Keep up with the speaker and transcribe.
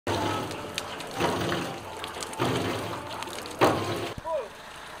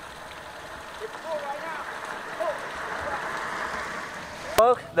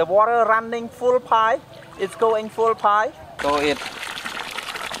the water running full pipe. It's going full pipe. So it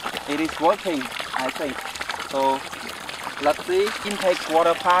is working, I think. So let's see intake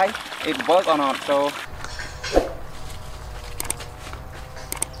water pipe, it works or not. So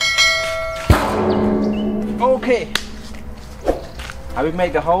okay, I will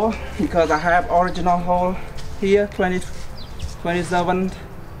make the hole because I have original hole here 27,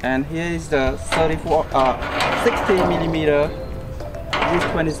 and here is the 60 millimeter.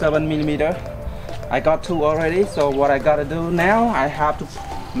 This 27 millimeter. I got two already. So what I gotta do now, I have to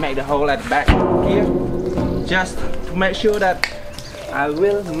make the hole at the back here, just to make sure that I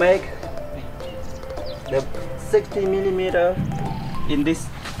will make the 60 millimeter in this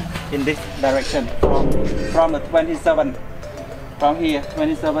direction from the 27, from here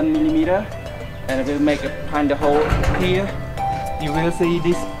 27 millimeter, and I will make a kind of hole here. You will see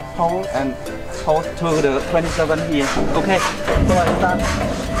this hole and hole to the 27 here. Okay, so I start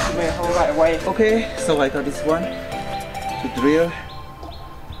to make a hole right away. Okay, so I got this one to drill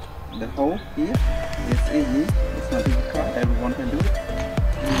the hole here. It's easy, it's not difficult, everyone can do it.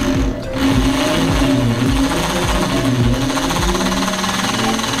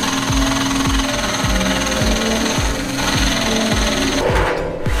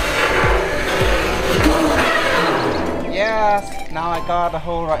 Yes, now I got the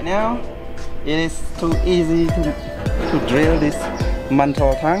hole right now. It is too easy to drill this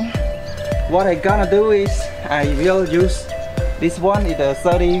mantle tank. What I gonna do is I will use this one. It's a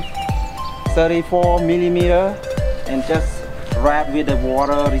 34 millimeter, and just wrap with the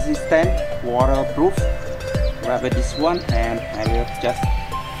water resistant, waterproof. Wrap with this one, and I will just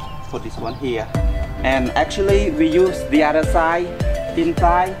put this one here. And actually we use the other side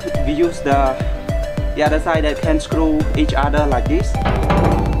inside. We use the other side that can screw each other like this.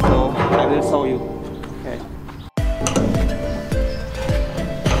 So I will show you. Okay.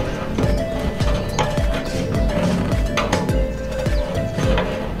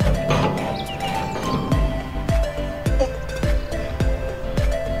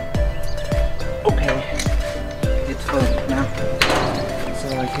 Okay, it's firm now. So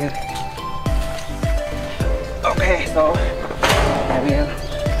I can. Okay, so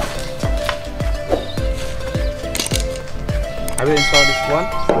I will install this one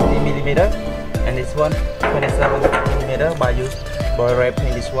 60 millimeter and this one 27 millimeter by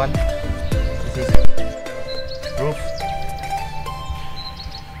wrapping this one. This is roof.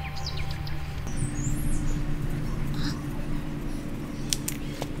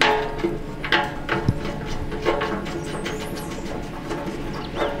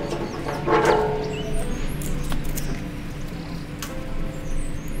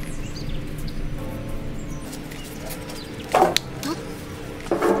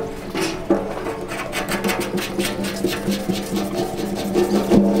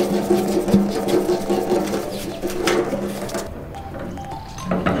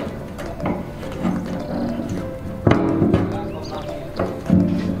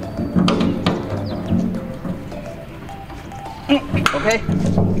 Okay,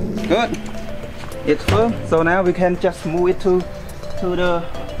 good. It's firm. So now we can just move it to the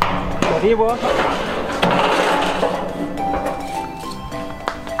river.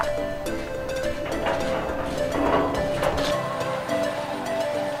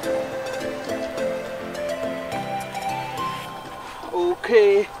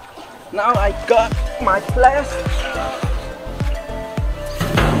 Okay, now I got my place.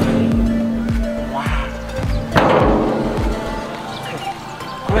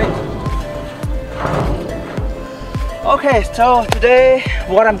 Okay, so today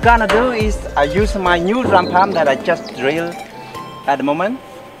what I'm gonna do is I use my new drum pump that I just drilled at the moment,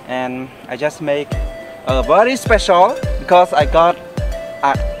 and I just make a very special because I got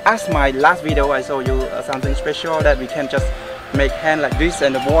as my last video I showed you something special that we can just make hand like this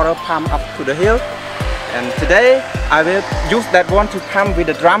and the water pump up to the hill, and today I will use that one to pump with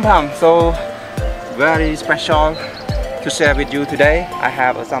the drum pump. So very special to share with you today. I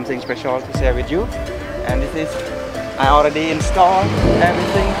have something special to share with you, and this is I already installed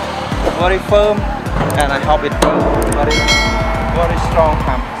everything very firm, and I hope it will very strong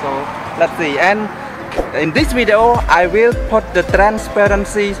pump. So let's see. And in this video I will put the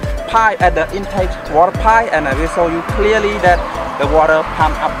transparency pipe at the intake water pipe, and I will show you clearly that the water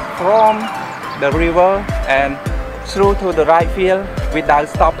pump up from the river and through to the right field without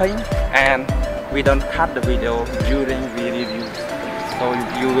stopping, and we don't cut the video during we review. So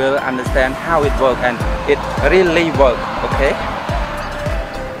you will understand how it works, and it really works. Okay.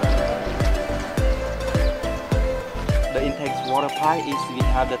 The intake water pipe is we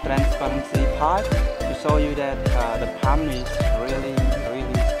have the transparency pipe to show you that the pump is really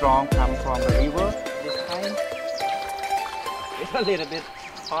strong pump from the river. This time it's a little bit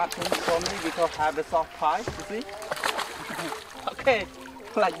hard for me because I have the soft pipe, you see. Okay,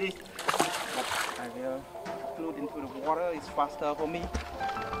 like this. But I will include into the water, it's faster for me.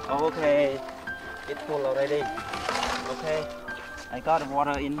 Okay, it's full already. Okay, I got the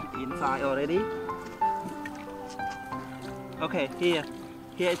water inside already. Okay, here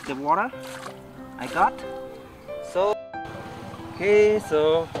is the water I got. So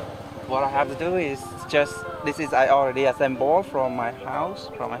what I have to do is just, this is I already assembled from my house,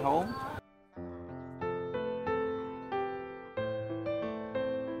 from my home.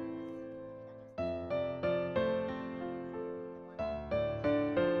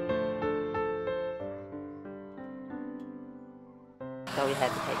 So we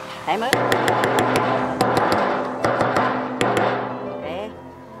have to take hammer. Okay,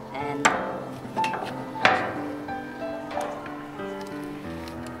 and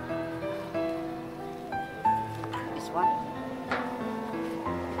this one.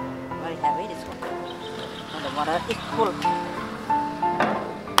 Very heavy, this one. And the water is full.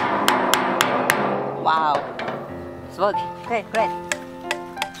 Wow, it's working. Okay, great.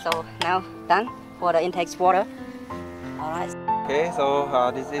 So now done for the intake water. Alright. Okay,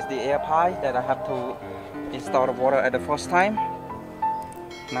 so this is the air pipe that I have to install the water at the first time.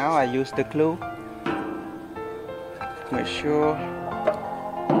 Now I use the glue to make sure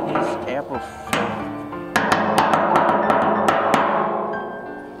it's airproof.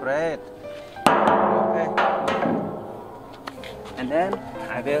 Great. Okay. And then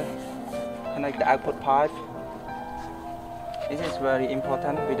I will connect the output pipe. This is very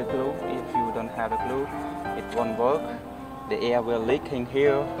important with the glue. If you don't have the glue, it won't work. The air will leak in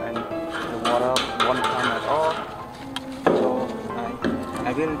here and the water won't come at all. So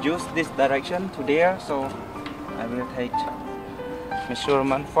I will use this direction to there. So I will take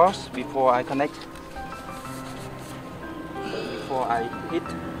measurement first before I connect. Before I hit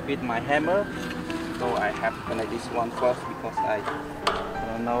with my hammer. So I have to connect this one first because I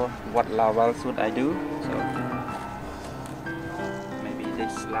don't know what level should I do. So maybe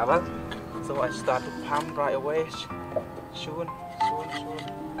this level. So I start to pump right away. Soon.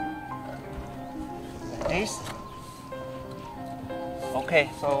 Like this. Okay,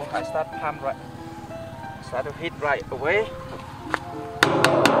 so I start pump right. Start to hit right away.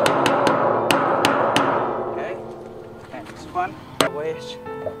 Okay, and this one away.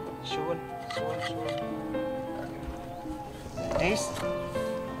 Soon. Like this.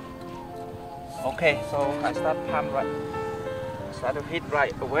 Okay, so I start pump right. Start to hit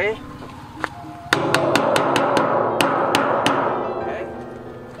right away.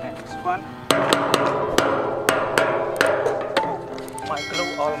 One. My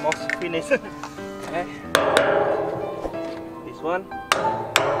glue almost finished. Okay. This one.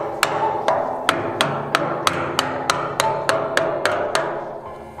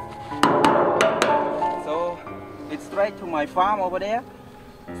 So it's straight to my farm over there.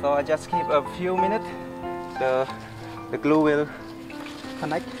 So I just keep a few minutes. The glue will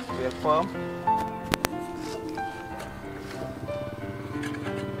connect, will form.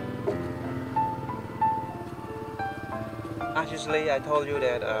 Usually I told you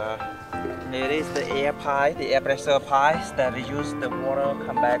that it is the air pipe, the air pressure pipes that use the water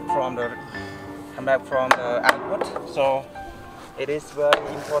come back from the output. So it is very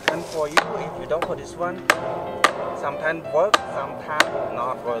important for you. If you don't put this one, sometimes work, sometimes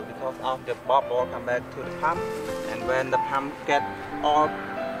not work because of the bubble come back to the pump, and when the pump get all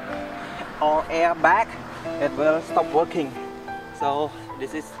air back, it will stop working. So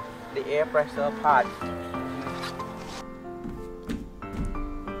this is the air pressure pipe.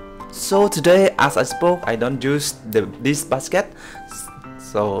 So today, as I spoke, I don't use this basket,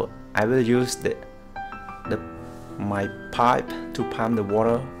 so I will use my pipe to pump the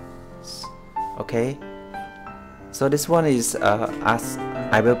water. Okay. So this one is as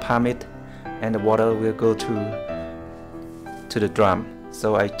I will pump it, and the water will go to the drum.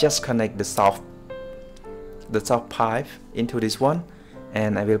 So I just connect the soft pipe into this one,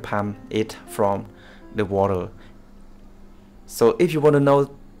 and I will pump it from the water. So if you want to know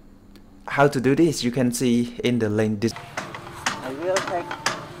how to do this, you can see in the link. I will just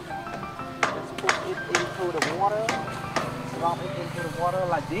put it into the water, drop it into the water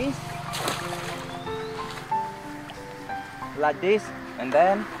like this, and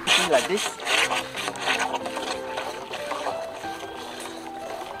then like this.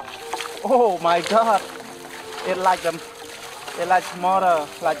 Oh my God! It's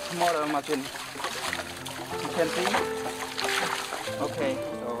like smaller machine. You can see. Okay.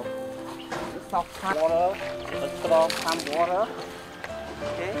 Soft pump water, the strong pump water.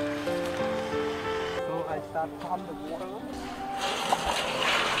 Okay. So I start pump the water.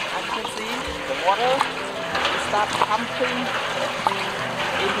 As you can see, the water start pumping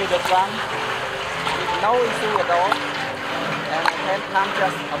into the drum with no issue at all. And I can pump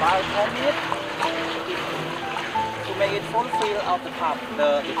just about 10 minutes to make it fulfill of the pump,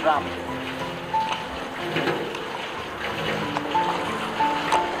 the drum.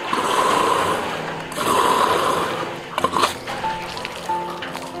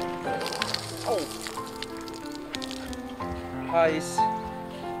 Oh, nice.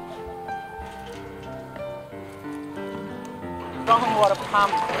 Strong water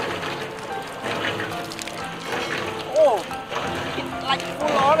pump. Oh, it's like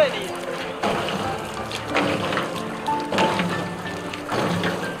full already.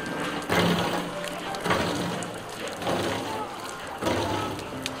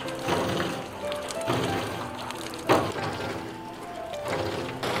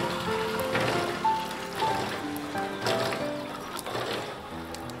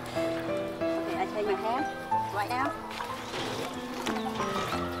 Okay, I take my hand right now.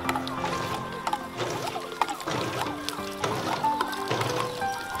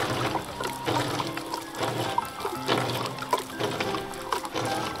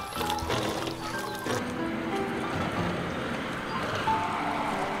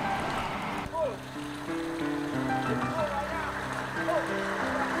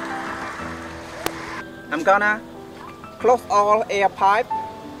 I'm gonna close all air pipe,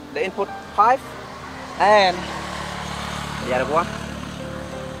 the input pipe, and the other one,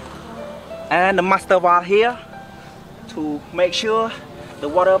 and the master valve here to make sure the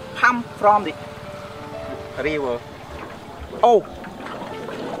water pump from the river. Oh,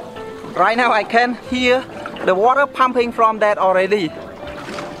 right now I can hear the water pumping from that already.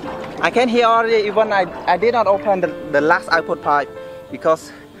 I can hear already even I did not open the last output pipe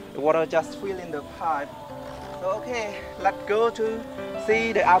because the water just fill in the pipe. So okay, let's go to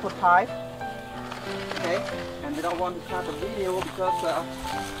see the output pipe. Okay, and we don't want to cut the video because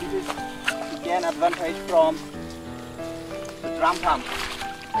this is to gain advantage from the drum pump.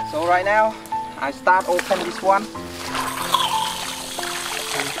 So right now, I start open this one.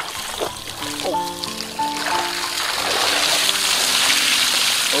 Oh.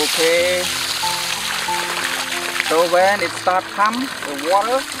 Okay. So when it starts pump the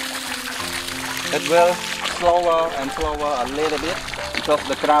water, it will slower and slower a little bit because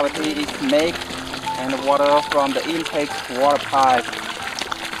the gravity is made and the water from the intake water pipe.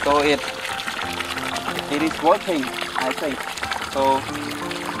 So it is working, I think. So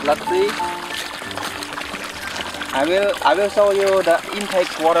let's see. I will show you the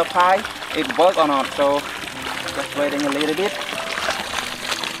intake water pipe. It works or not. So just waiting a little bit.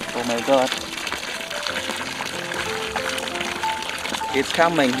 Oh my God. It's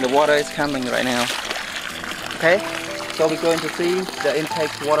coming. The water is coming right now. Okay, so we're going to see the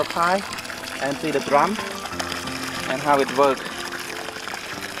intake water pipe and see the drum and how it works.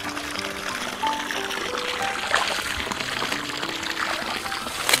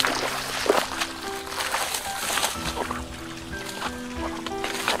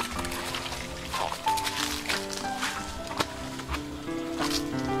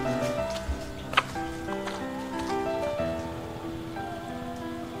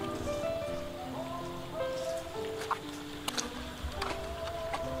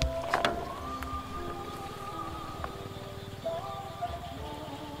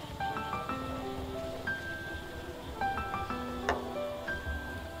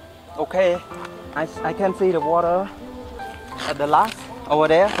 Okay, I can see the water at the last over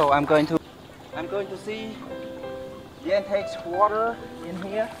there, so I'm going to see the intake water in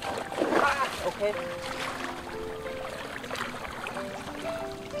here. Okay.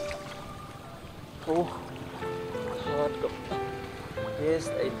 Oh, yes,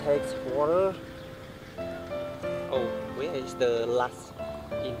 it takes water. Oh, where is the last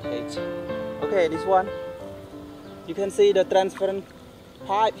intake? Okay, this one. You can see the transparent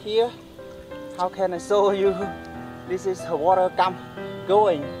pipe here. How can I show you? This is water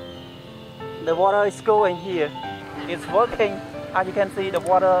going. The water is going here. It's working. As you can see, the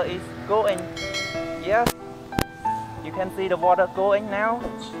water is going. Yes, you can see the water going now.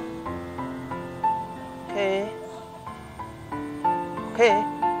 Okay. Okay.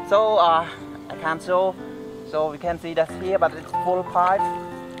 So I can't show. So we can see that here, but it's full pipe.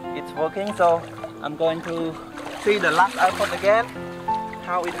 It's working. So I'm going to see the last output again.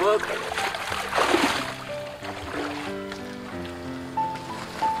 How it works.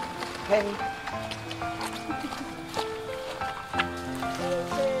 Okay.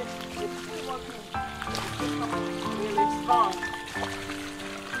 It's still working. It's really strong.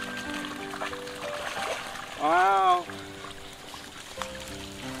 Wow.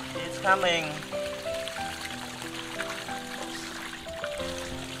 It's coming.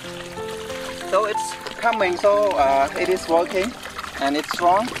 So it's coming, so it is working and it's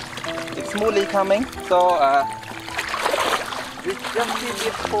strong. It's smoothly coming. So we just keep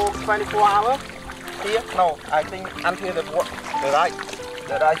it for 24 hours. Here, no, I think until the right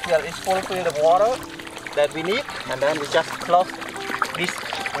here is fulfill the water that we need, and then we just close this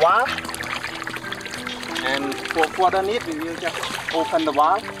valve. And for further need, we will just open the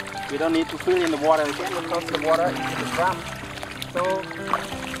valve. We don't need to fill in the water again because the water is in the drum. So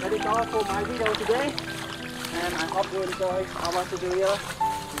that is all for my video today, and I hope you enjoy our tutorial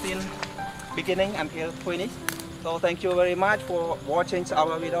since beginning until finish. So thank you very much for watching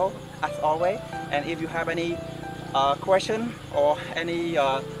our video as always. And if you have any question or any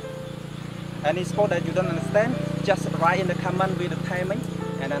spot that you don't understand, just write in the comment with the timing,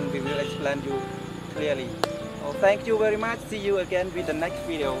 and then we will explain you clearly. So thank you very much. See you again with the next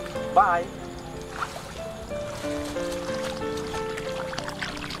video. Bye.